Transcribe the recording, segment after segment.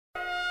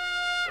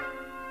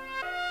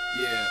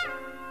Yeah,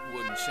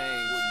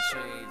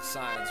 Woodenchainz,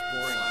 science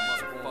boring,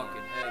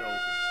 motherfucking head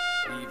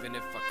open. Even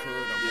if I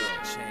could, I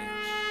wouldn't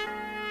change.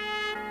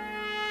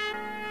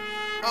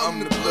 I'm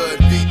the blood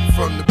beating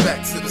from the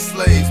backs of the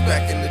slaves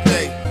back in the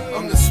day.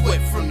 I'm the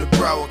sweat from the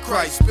brow of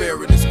Christ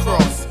bearing his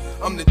cross.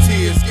 I'm the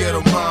tears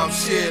ghetto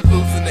moms shed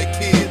losing their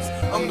kids.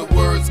 I'm the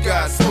words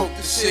God spoke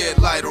to shed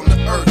light on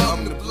the earth.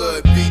 I'm the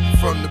blood beating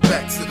from the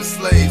backs of the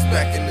slaves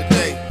back in the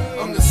day.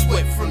 I'm the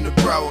sweat from the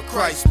brow of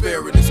Christ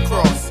bearing his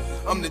cross.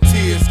 I'm the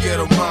tears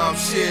ghetto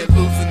moms shed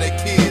losing their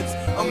kids.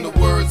 I'm the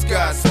words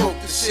God spoke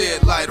to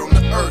shed light on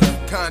the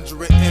earth.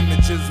 Conjuring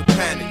images of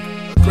panic,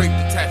 a grape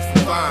detached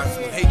from vines.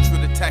 When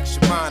hatred attacks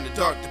your mind, a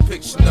dark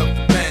depiction of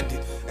the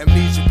bandit.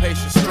 Amnesia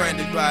patient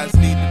stranded by his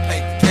need to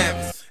paint the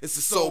canvas. It's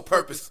the sole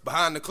purpose,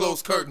 behind the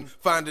closed curtain,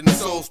 finding the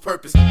soul's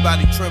purpose.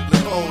 Body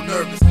trembling, cold,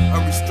 nervous,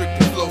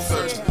 unrestricted flow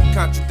searching.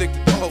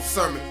 Contradicted the whole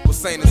sermon,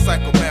 Hussein and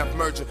psychomath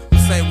merging.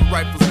 Hussein with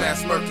rifles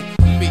mass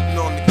murking, meeting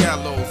on the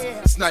gallows.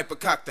 Sniper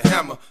cock the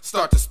hammer,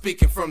 start to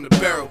speaking from the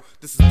barrel.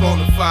 This is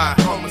bona fide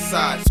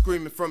homicide,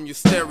 screaming from your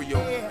stereo.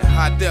 In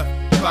high def,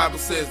 the Bible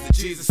says that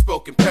Jesus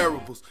spoke in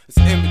parables. It's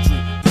imagery,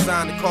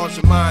 designed to cause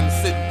your mind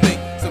to sit and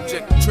think.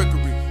 Subject to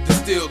trickery,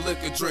 distill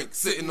liquor drink,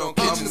 sitting on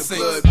kitchen sinks. I'm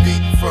the blood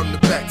beating from the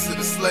backs of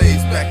the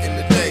slaves back in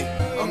the day.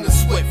 I'm the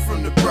sweat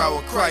from the brow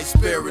of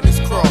Christ bearing his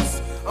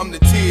cross. I'm the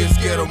tears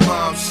ghetto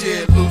moms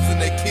shed losing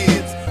their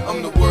kids.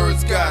 I'm the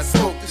words God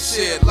spoke to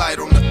shed light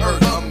on the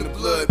earth. I'm the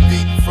blood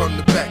beating from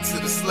the backs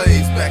of the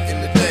slaves back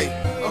in the day.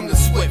 I'm the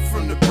sweat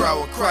from the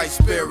brow of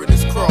Christ bearing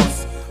his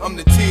cross. I'm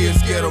the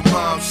tears ghetto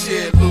moms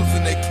shed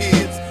losing their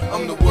kids.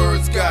 I'm the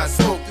words God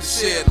spoke to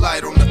shed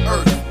light on the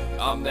earth.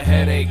 I'm the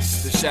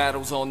headaches, the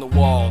shadows on the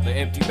wall, the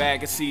empty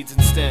bag of seeds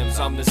and stems.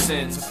 I'm the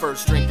sins, the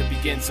first drink that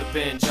begins a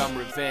binge. I'm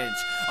revenge,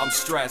 I'm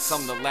stress,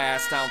 I'm the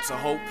last ounce of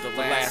hope, the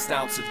last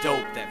ounce of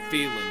dope. That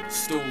feeling, the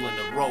stool and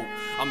the rope.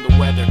 I'm the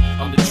weather,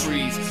 I'm the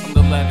trees, I'm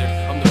the leather,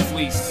 I'm the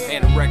fleece.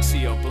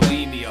 Anorexia,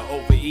 bulimia,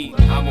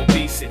 overeating, I'm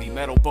obesity.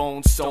 Metal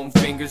bones, stone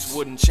fingers,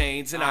 wooden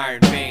chains, and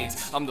iron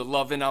veins. I'm the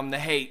love and I'm the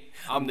hate,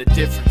 I'm the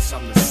difference,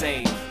 I'm the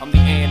same. I'm the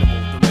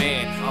animal, the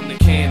man, I'm the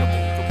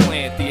cannibal, the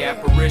plant, the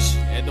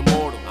apparition, and the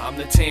mortal. I'm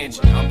the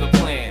tangent, I'm the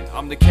plan,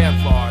 I'm the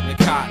Kevlar and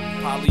the cotton,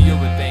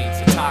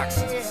 polyurethanes, the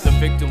toxins, the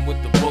victim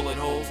with the bullet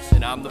holes,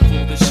 and I'm the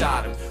fool that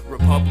shot him.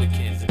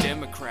 Republicans,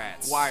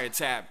 Democrats,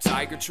 wiretap,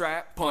 tiger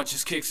trap,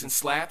 punches, kicks, and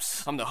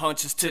slaps. I'm the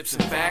hunches, tips,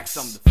 and facts.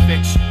 I'm the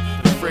fiction,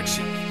 the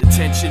friction, the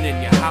tension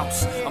in your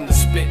house. I'm the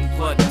spitting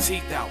blood and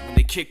teeth out when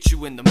they kicked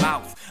you in the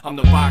mouth. I'm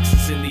the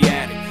boxes in the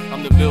attic,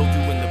 I'm the mildew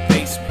in the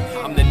basement,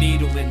 I'm the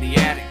needle in the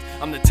attic.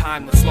 I'm the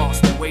time that's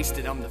lost and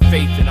wasted. I'm the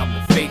faith and I'm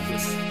the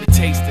faithless. The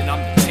taste and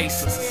I'm the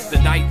tasteless. The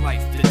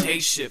nightlife, the day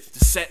shift,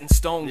 the set in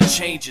stone, the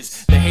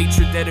changes. The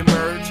hatred that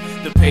emerge,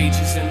 the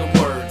pages and the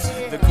words.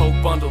 The coke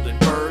bundled in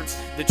birds,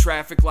 the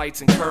traffic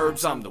lights and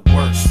curbs. I'm the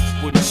worst.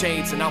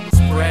 Woodenchainz and I was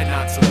bred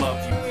not to love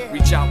you.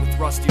 Reach out with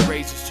rusty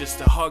razors just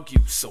to hug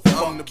you. So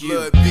fuck you. I'm the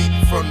blood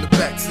beating from the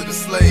backs of the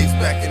slaves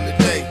back in the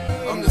day.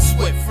 I'm the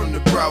sweat from the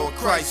brow of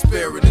Christ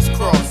bearing his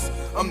cross.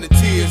 I'm the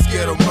tears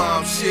ghetto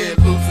moms shed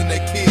losing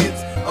their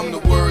kids. I'm the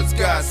words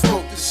God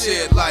spoke to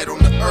shed light on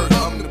the earth.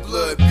 I'm the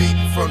blood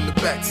beating from the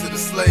backs of the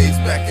slaves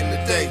back in the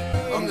day.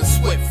 I'm the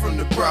sweat from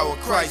the brow of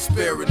Christ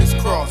bearing his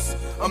cross.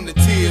 I'm the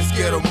tears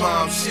ghetto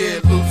moms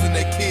shed losing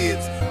their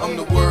kids. I'm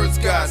the words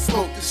God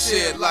spoke to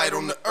shed light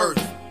on the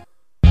earth.